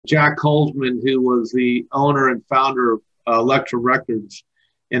Jac Holzman, who was the owner and founder of Elektra Records,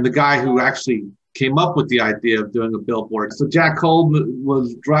 and the guy who actually came up with the idea of doing a billboard. So Jac Holzman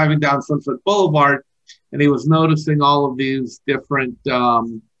was driving down Sunset Boulevard, and he was noticing all of these different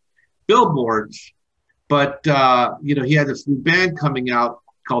billboards. But he had this new band coming out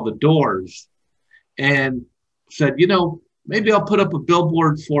called The Doors, and said, maybe I'll put up a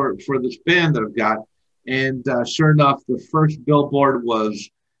billboard for this band that I've got. And sure enough, the first billboard was,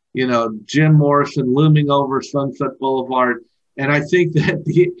 Jim Morrison looming over Sunset Boulevard. And I think that,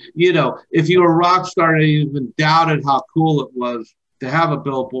 if you were a rock star and you even doubted how cool it was to have a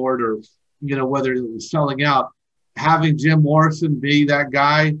billboard or, whether it was selling out, having Jim Morrison be that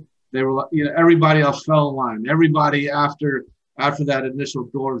guy, they were, everybody else fell in line. Everybody after that initial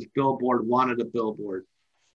Doors billboard wanted a billboard.